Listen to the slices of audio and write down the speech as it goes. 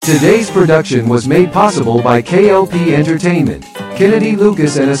Today's production was made possible by KLP Entertainment, Kennedy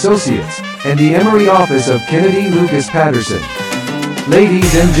Lucas and Associates, and the Emory office of Kennedy Lucas Patterson.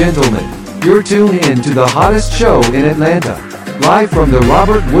 Ladies and gentlemen, you're tuned in to the hottest show in Atlanta, live from the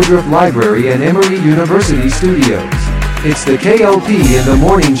Robert Woodruff Library and Emory University studios. It's the KLP in the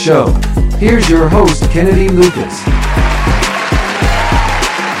Morning Show. Here's your host, Kennedy Lucas.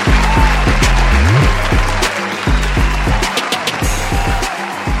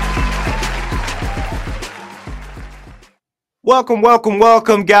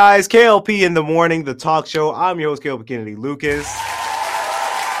 Welcome, guys. KLP in the Morning, the talk show. I'm your host, KLP Kennedy Lucas.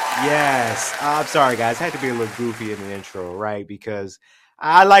 Yes, I'm sorry, guys. I had to be a little goofy in the intro, right? Because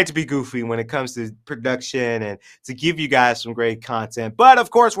I like to be goofy when it comes to production and to give you guys some great content. But,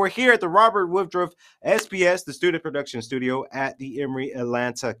 of course, we're here at the Robert Woodruff SPS, the Student Production Studio at the Emory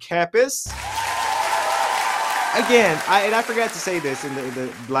Atlanta campus. Again, I forgot to say this in the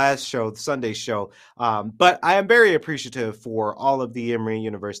last show, the Sunday show, but I am very appreciative for all of the Emory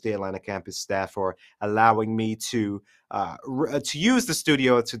University Atlanta campus staff for allowing me to use the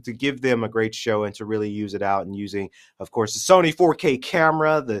studio to give them a great show and to really use it out and using, of course, the Sony 4K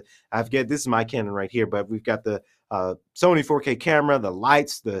camera. This is my Canon right here, but we've got the Sony 4K camera, the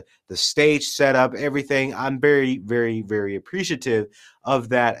lights, the stage setup, everything. I'm very, very, very appreciative of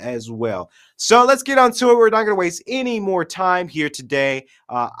that as well. So let's get on to it. We're not going to waste any more time here today.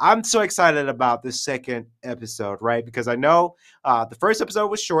 I'm so excited about this second episode, right? Because I know the first episode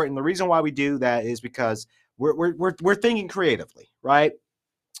was short, and the reason why we do that is because we're thinking creatively, right?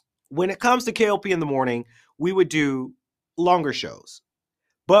 When it comes to KLP in the Morning, we would do longer shows.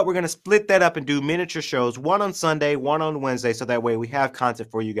 But we're going to split that up and do miniature shows, one on Sunday, one on Wednesday, so that way we have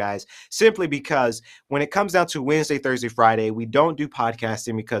content for you guys. Simply because when it comes down to Wednesday, Thursday, Friday, we don't do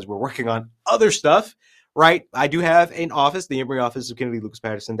podcasting because we're working on other stuff, right? I do have an office, the Emory office of Kennedy Lucas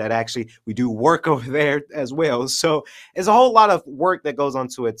Patterson, that actually we do work over there as well. So it's a whole lot of work that goes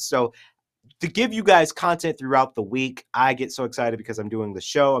onto it. So to give you guys content throughout the week, I get so excited because I'm doing the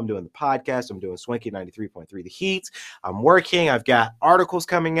show, I'm doing the podcast, I'm doing Swanky 93.3 The Heat, I'm working, I've got articles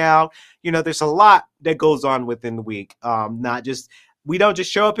coming out. You know, there's a lot that goes on within the week. We don't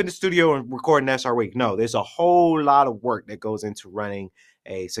just show up in the studio and record an SR week. No, there's a whole lot of work that goes into running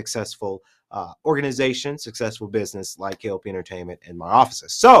a successful organization, successful business like KLP Entertainment and my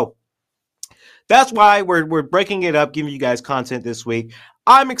offices. So that's why we're breaking it up, giving you guys content this week.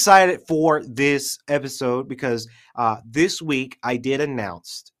 I'm excited for this episode because this week I did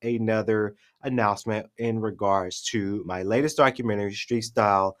announce another announcement in regards to my latest documentary, Street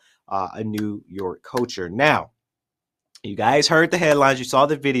Style, A New York Culture. Now, you guys heard the headlines. You saw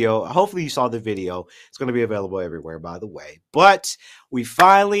the video. Hopefully you saw the video. It's going to be available everywhere, by the way. But we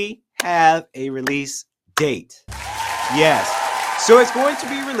finally have a release date. Yes. So it's going to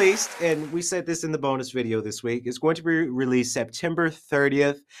be released, and we said this in the bonus video this week. It's going to be released September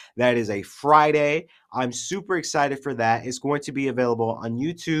 30th. That is a Friday. I'm super excited for that. It's going to be available on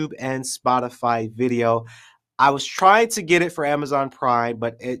YouTube and Spotify video. I was trying to get it for Amazon Prime,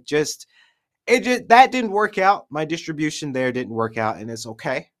 but it just that didn't work out. My distribution there didn't work out, and it's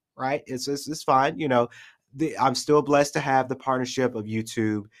okay, right? It's fine. You know, I'm still blessed to have the partnership of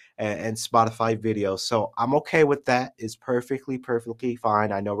YouTube and Spotify video. So I'm okay with that. It's perfectly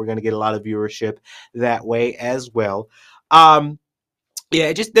fine. I know we're going to get a lot of viewership that way as well.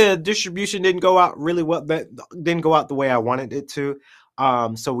 Just the distribution didn't go out really well. That didn't go out the way I wanted it to.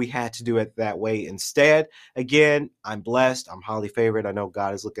 So we had to do it that way instead. Again, I'm blessed. I'm highly favored. I know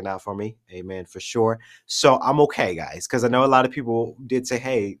God is looking out for me. Amen, for sure. So I'm okay, guys, because I know a lot of people did say,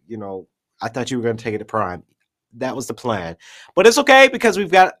 hey, you know, I thought you were going to take it to Prime. That was the plan. But it's okay because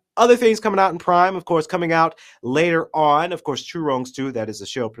we've got other things coming out in Prime, of course, coming out later on. Of course, True Wrongs 2, that is a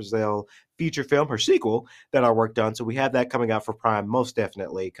Cheryl Brazil feature film, her sequel that I worked on. So we have that coming out for Prime, most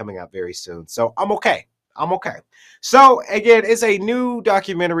definitely coming out very soon. So I'm okay. So again, it's a new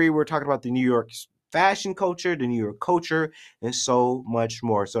documentary. We're talking about the New York fashion culture, the New York culture, and so much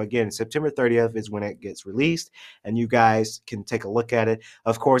more. So again, September 30th is when it gets released, and you guys can take a look at it.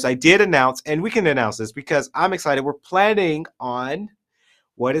 Of course, I did announce, and we can announce this because I'm excited. We're planning on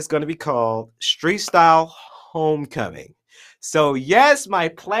what is going to be called Street Style Homecoming. So yes, my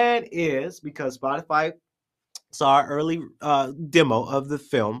plan is, because Spotify saw our early demo of the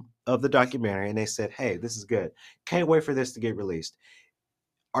film, of the documentary, and they said, hey, this is good. Can't wait for this to get released.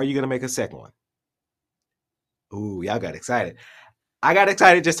 Are you going to make a second one? Ooh, y'all got excited. I got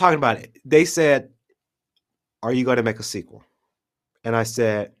excited just talking about it. They said, are you going to make a sequel? And I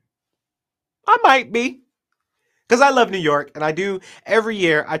said, I might be. Because I love New York, and I do every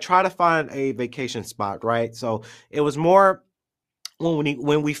year. I try to find a vacation spot, right? So it was more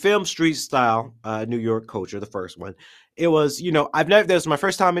when we filmed Street Style, New York Culture, the first one, it was, I've never, this was my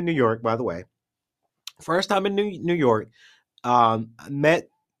first time in New York, by the way. First time in New York. Met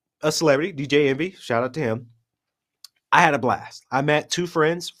a celebrity, DJ Envy. Shout out to him. I had a blast. I met two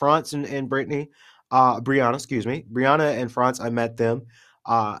friends, France and Brittany, Brianna, excuse me, Brianna and France. I met them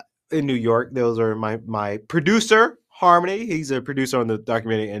in New York. Those are my producer, Harmony. He's a producer on the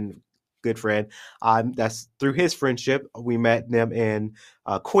documentary and good friend. That's through his friendship. We met them in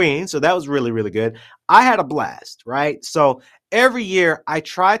Queens, so that was really, really good. I had a blast, right? So every year I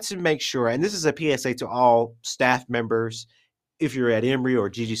try to make sure, and this is a PSA to all staff members, if you're at Emory or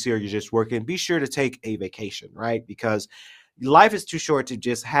GGC or you're just working, be sure to take a vacation, right? Because life is too short to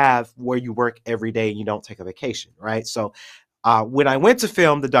just have where you work every day and you don't take a vacation, right? So when I went to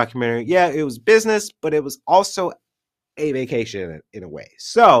film the documentary, yeah, it was business, but it was also a vacation in a way.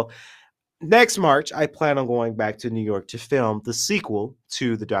 So next March, I plan on going back to New York to film the sequel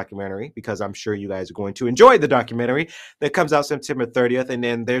to the documentary, because I'm sure you guys are going to enjoy the documentary that comes out September 30th. And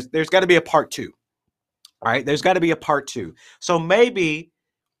then there's got to be a part 2. All right, there's got to be a part 2. So maybe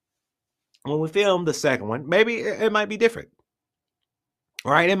when we film the second one, maybe it might be different.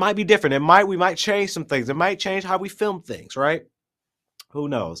 All right, it might be different. We might change some things. It might change how we film things, right? Who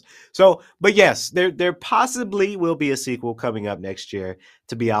knows? So, but yes, there possibly will be a sequel coming up next year,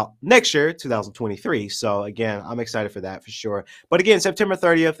 to be out next year, 2023. So again, I'm excited for that for sure. But again, September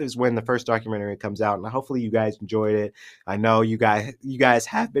 30th is when the first documentary comes out, and hopefully you guys enjoyed it. I know you guys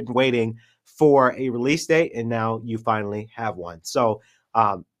have been waiting for a release date, and now you finally have one. So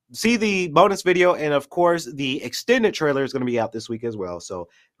see the bonus video, and of course the extended trailer is going to be out this week as well. So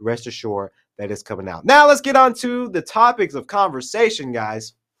rest assured that it's coming out. Now let's get on to the topics of conversation,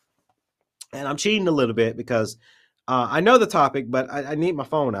 guys. And I'm cheating a little bit because I know the topic, but I need my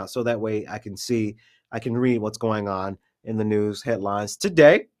phone out so that way I can read what's going on in the news headlines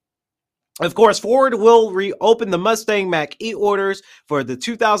today. Of course, Ford will reopen the Mustang Mach-E orders for the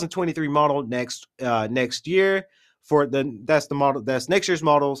 2023 model next year. That's next year's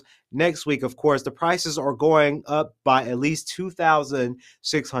models. Next week, of course, the prices are going up by at least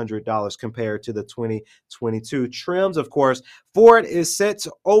 $2,600 compared to the 2022 trims. Of course, Ford is set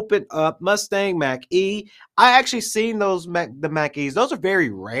to open up Mustang Mach-E. I actually seen the Mach-Es. Those are very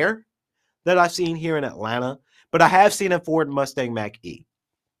rare that I've seen here in Atlanta, but I have seen a Ford Mustang Mach-E.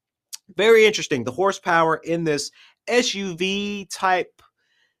 Very interesting. The horsepower in this SUV type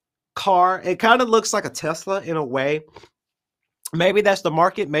car, it kind of looks like a Tesla in a way. Maybe that's the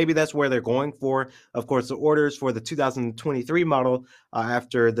market. Maybe that's where they're going for. Of course, the orders for the 2023 model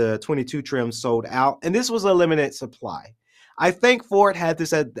after the 22 trim sold out, and this was a limited supply. I think Ford had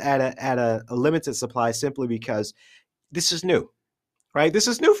this at a limited supply simply because this is new, right? This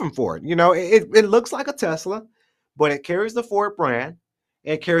is new from Ford. It looks like a Tesla, but it carries the Ford brand.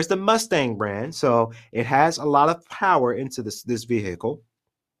 It carries the Mustang brand, so it has a lot of power into this vehicle.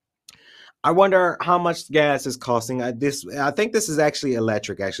 I wonder how much gas is costing. I think this is actually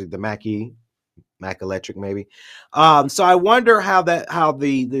electric. Actually, the Mach-E, Mac Electric maybe. So I wonder how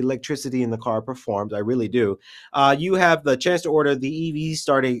the electricity in the car performs. I really do. You have the chance to order the EV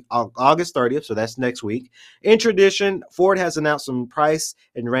starting August 30th, so that's next week. In tradition, Ford has announced some price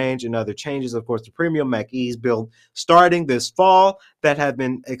and range and other changes. Of course, the premium Mach-E's built starting this fall that have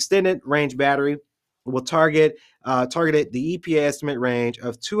been extended range battery will targeted the EPA estimate range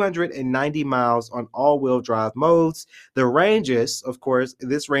of 290 miles on all-wheel drive modes. The ranges, of course,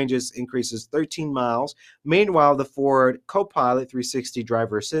 increases 13 miles. Meanwhile, the Ford Copilot 360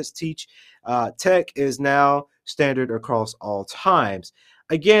 driver assist tech is now standard across all times.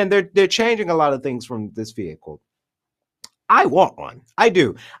 Again, they're changing a lot of things from this vehicle. I want one. I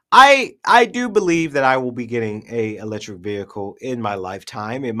do. I do believe that I will be getting a electric vehicle in my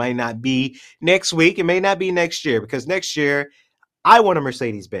lifetime. It might not be next week. It may not be next year, because next year I want a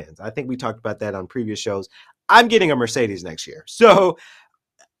Mercedes-Benz. I think we talked about that on previous shows. I'm getting a Mercedes next year. So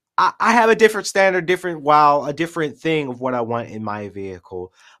I have a different standard, a different thing of what I want in my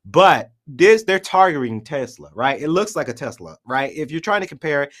vehicle. But they're targeting Tesla, right? It looks like a Tesla, right? If you're trying to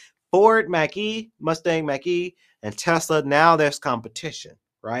compare Ford Mach-E, Mustang Mach-E, and Tesla, now there's competition,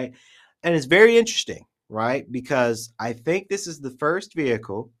 right? And it's very interesting, right? Because I think this is the first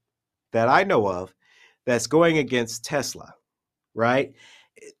vehicle that I know of that's going against Tesla, right?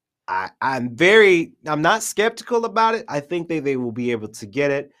 I'm not skeptical about it. I think they will be able to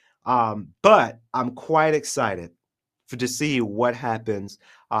get it. But I'm quite excited to see what happens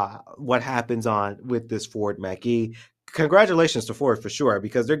on with this Ford Mach-E. Congratulations to Ford for sure,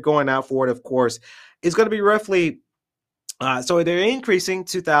 because they're going out for it. Of course, it's going to be roughly, so they're increasing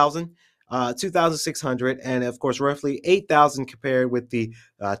 2,000 2,600, and of course, roughly 8,000 compared with the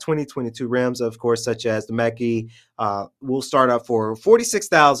 2022 rims, of course, such as the Mach-E. Will start up for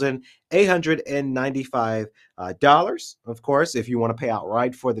 $46,895. Of course, if you want to pay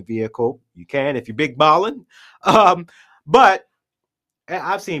outright for the vehicle, you can if you're big balling. But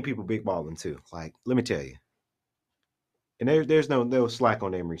I've seen people big balling too. Like, let me tell you, and there's no slack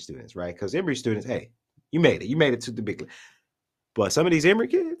on Emory students, right? Because Emory students, hey, you made it to the big. But some of these Emory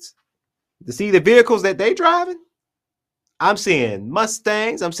kids, to see the vehicles that they driving, I'm seeing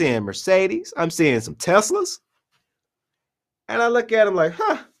Mustangs, I'm seeing Mercedes, I'm seeing some Teslas, and I look at them like,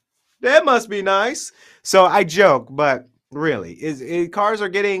 that must be nice. So I joke, but really, cars are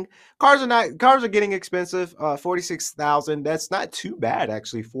getting expensive. 46,000. That's not too bad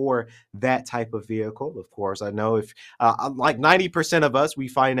actually for that type of vehicle. Of course, I know if like 90% of us we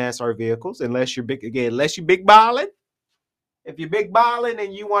finance our vehicles unless you're big balling. If you're big balling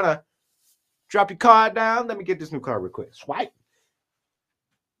and you want to drop your card down, let me get this new car real quick. Swipe.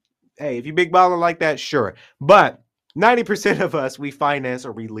 Hey, if you big balling like that, sure. But 90% of us, we finance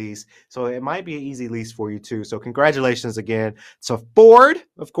or we lease. So it might be an easy lease for you too. So congratulations again to Ford.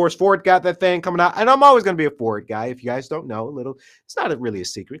 Of course, Ford got that thing coming out. And I'm always going to be a Ford guy. If you guys don't know, it's not really a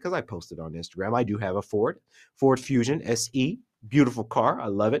secret because I posted on Instagram. I do have a Ford Fusion SE. Beautiful car. I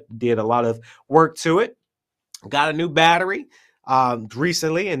love it. Did a lot of work to it. Got a new battery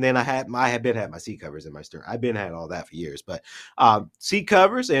recently, and then I had my seat covers in my steering. I've been had all that for years, but seat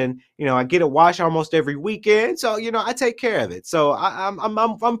covers, and I get a wash almost every weekend, so I take care of it. So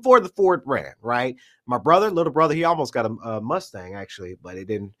I'm for the Ford brand, right? My little brother, he almost got a Mustang actually, but it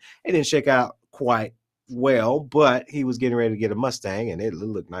didn't shake out quite well. But he was getting ready to get a Mustang, and it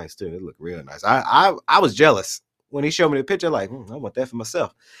looked nice too. It looked real nice. I was jealous when he showed me the picture. Like, I want that for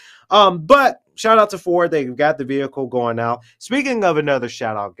myself. But shout out to Ford. They've got the vehicle going out. Speaking of another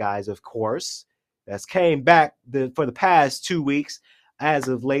shout out, guys, of course, that's came back for the past 2 weeks as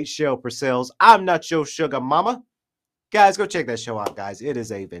of late, Cheryl Purcell's I'm Not Your Sugar Mama. Guys, go check that show out, guys. It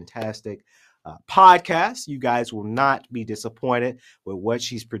is a fantastic podcast. You guys will not be disappointed with what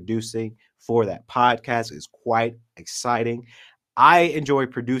she's producing for that podcast. It's quite exciting. I enjoy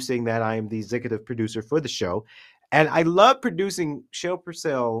producing that. I am the executive producer for the show. And I love producing Cheryl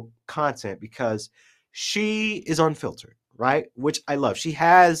Purcell content because she is unfiltered, right? Which I love. She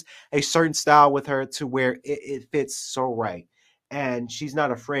has a certain style with her to where it fits so right. And she's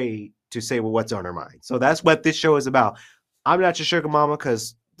not afraid to say, well, what's on her mind. So that's what this show is about. I'm not your sugar mama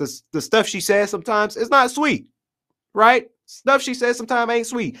because the stuff she says sometimes is not sweet, right? Stuff she says sometimes ain't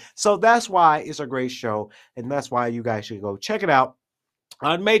sweet. So that's why it's a great show. And that's why you guys should go check it out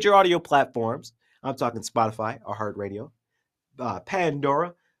on major audio platforms. I'm talking Spotify, iHeartRadio,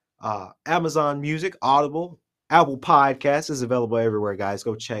 Pandora, Amazon Music, Audible, Apple Podcasts is available everywhere, guys.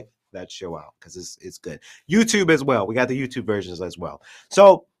 Go check that show out because it's good. YouTube as well. We got the YouTube versions as well.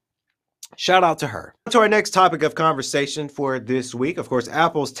 So shout out to her. To our next topic of conversation for this week. Of course,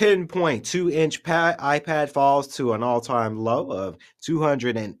 Apple's 10.2-inch iPad falls to an all-time low of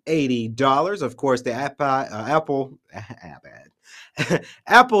 $280. Of course, the Apple's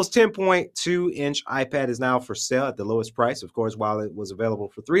 10.2-inch iPad is now for sale at the lowest price. Of course, while it was available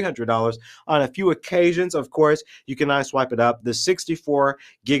for $300 on a few occasions, of course, you can now swipe it up. The 64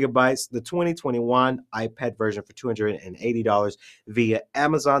 gigabytes, the 2021 iPad version for $280 via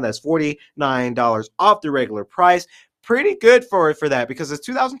Amazon. That's $49 off the regular price. Pretty good for that because it's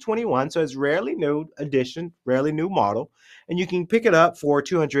 2021, so it's rarely new edition, rarely new model, and you can pick it up for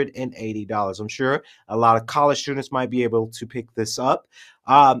 $280. I'm sure a lot of college students might be able to pick this up.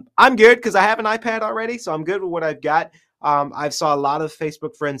 I'm good because I have an iPad already, so I'm good with what I've got. I've saw a lot of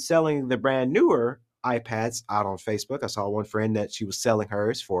Facebook friends selling the brand newer iPads out on Facebook. I saw one friend that she was selling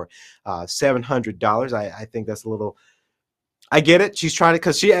hers for $700. I think that's a little... I get it. She's trying to,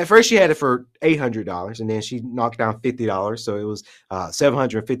 because at first she had it for $800 and then she knocked down $50. So it was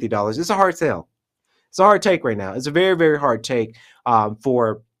 $750. It's a hard sell. It's a hard take right now. It's a very, very hard take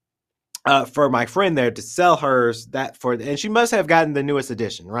for my friend there to sell hers and she must have gotten the newest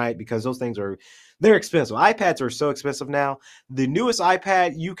edition, right? Because those things they're expensive. iPads are so expensive now. The newest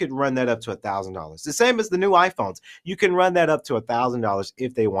iPad, you could run that up to $1,000. The same as the new iPhones. You can run that up to $1,000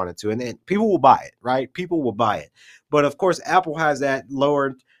 if they wanted to. And then people will buy it, right? People will buy it. But of course, Apple has that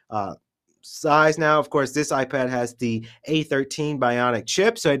lowered size now. Of course, this iPad has the A13 Bionic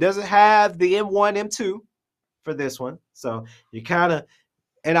chip. So it doesn't have the M1, M2 for this one. So you kind of...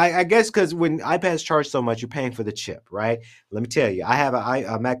 And I guess because when iPads charge so much, you're paying for the chip, right? Let me tell you, I have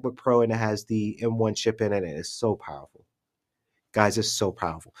a MacBook Pro and it has the M1 chip in it, and it's so powerful. Guys, it's so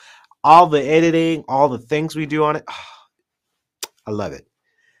powerful. All the editing, all the things we do on it, I love it.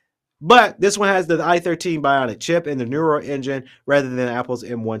 But this one has the i13 Bionic chip and the Neural engine rather than Apple's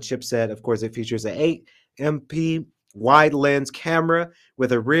M1 chipset. Of course, it features an 8MP wide lens camera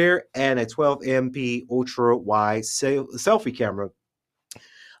with a rear and a 12MP ultra wide selfie camera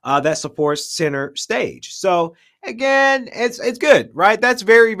that supports center stage. So again, it's good, right? That's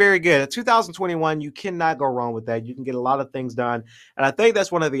very, very good. 2021, you cannot go wrong with that. You can get a lot of things done, and I think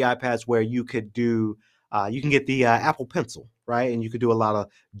that's one of the iPads where you could do. You can get the Apple Pencil, right? And you could do a lot of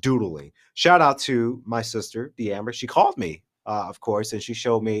doodling. Shout out to my sister, Deamber. She called me, of course, and she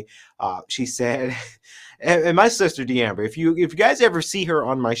showed me. She said, and my sister, Deamber, if you guys ever see her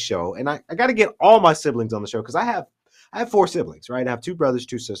on my show, and I got to get all my siblings on the show because I have 4 siblings, right? I have 2 brothers,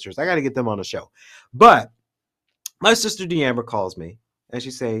 2 sisters. I got to get them on the show. But my sister Deamber calls me and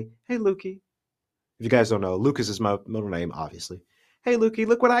she say, "Hey, Lukey." If you guys don't know, Lucas is my middle name, obviously. "Hey, Lukey,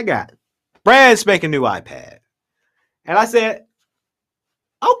 look what I got. Brand spanking new iPad." And I said,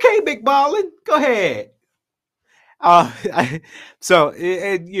 "Okay, big ballin', go ahead." So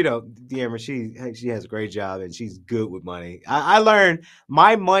you know, Deamber, she has a great job and she's good with money. I learned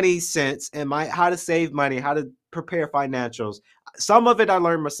my money sense and how to save money, how to prepare financials. Some of it I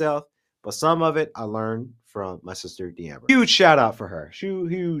learned myself, but some of it I learned from my sister Deamber. Huge shout out for her.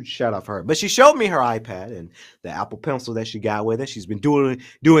 Huge shout out for her. But she showed me her iPad and the Apple Pencil that she got with it. She's been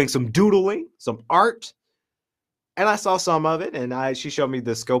doing some doodling, some art. And I saw some of it, and she showed me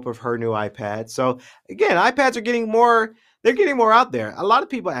the scope of her new iPad. So again, iPads are getting more. They're getting more out there. A lot of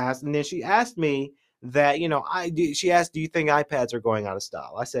people asked, and then she asked me that, she asked, "Do you think iPads are going out of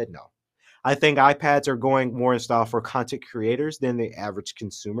style?" I said no. I think iPads are going more in style for content creators than the average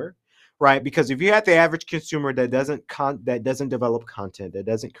consumer, right? Because if you have the average consumer that doesn't develop content, that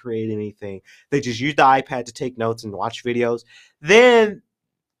doesn't create anything, they just use the iPad to take notes and watch videos, then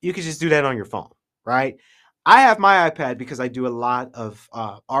you can just do that on your phone, right? I have my iPad because I do a lot of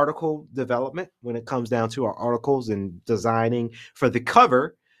article development when it comes down to our articles and designing for the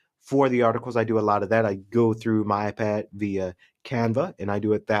cover for the articles. I do a lot of that. I go through my iPad via Canva and I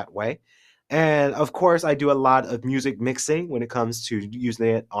do it that way. And of course, I do a lot of music mixing when it comes to using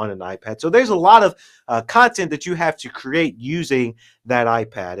it on an iPad. So there's a lot of content that you have to create using that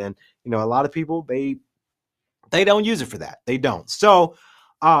iPad. And, a lot of people, they don't use it for that. They don't. So,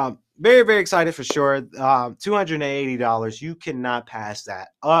 very, very excited for sure. $280. You cannot pass that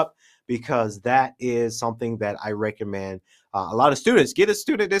up because that is something that I recommend a lot of students get a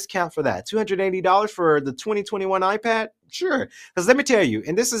student discount for that. $280 for the 2021 iPad? Sure. Because let me tell you,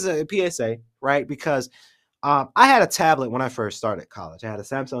 and this is a PSA, right? Because I had a tablet when I first started college. I had a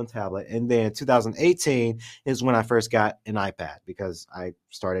Samsung tablet. And then 2018 is when I first got an iPad because I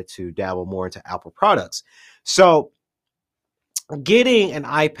started to dabble more into Apple products. So getting an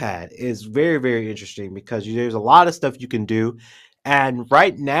iPad is very, very interesting because there's a lot of stuff you can do. And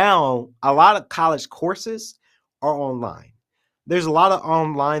right now, a lot of college courses are online. There's a lot of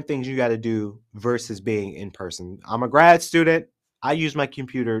online things you got to do versus being in person. I'm a grad student. I use my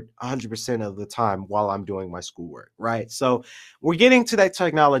computer 100% of the time while I'm doing my schoolwork, right? So we're getting to that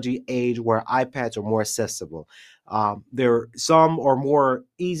technology age where iPads are more accessible. Some are more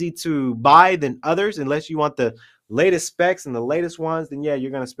easy to buy than others, unless you want the latest specs and the latest ones, then yeah,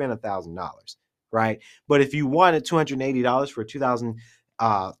 you're going to spend $1,000, right? But if you wanted $280 for a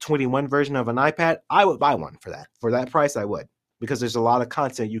 2021 version of an iPad, I would buy one for that. For that price, I would, because there's a lot of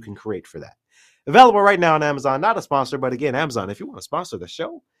content you can create for that. Available right now on Amazon. Not a sponsor, but again, Amazon, if you want to sponsor the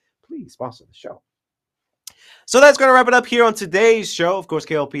show, please sponsor the show. So that's going to wrap it up here on today's show. Of course,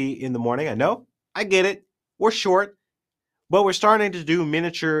 KLP in the morning. I know, I get it. We're short. But we're starting to do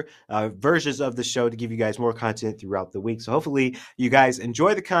miniature versions of the show to give you guys more content throughout the week. So hopefully you guys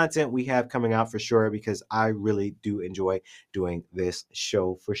enjoy the content we have coming out for sure, because I really do enjoy doing this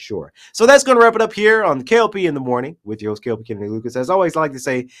show for sure. So that's going to wrap it up here on KLP in the morning with your host, KLP Kennedy Lucas. As always, I like to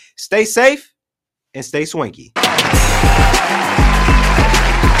say, stay safe and stay swanky.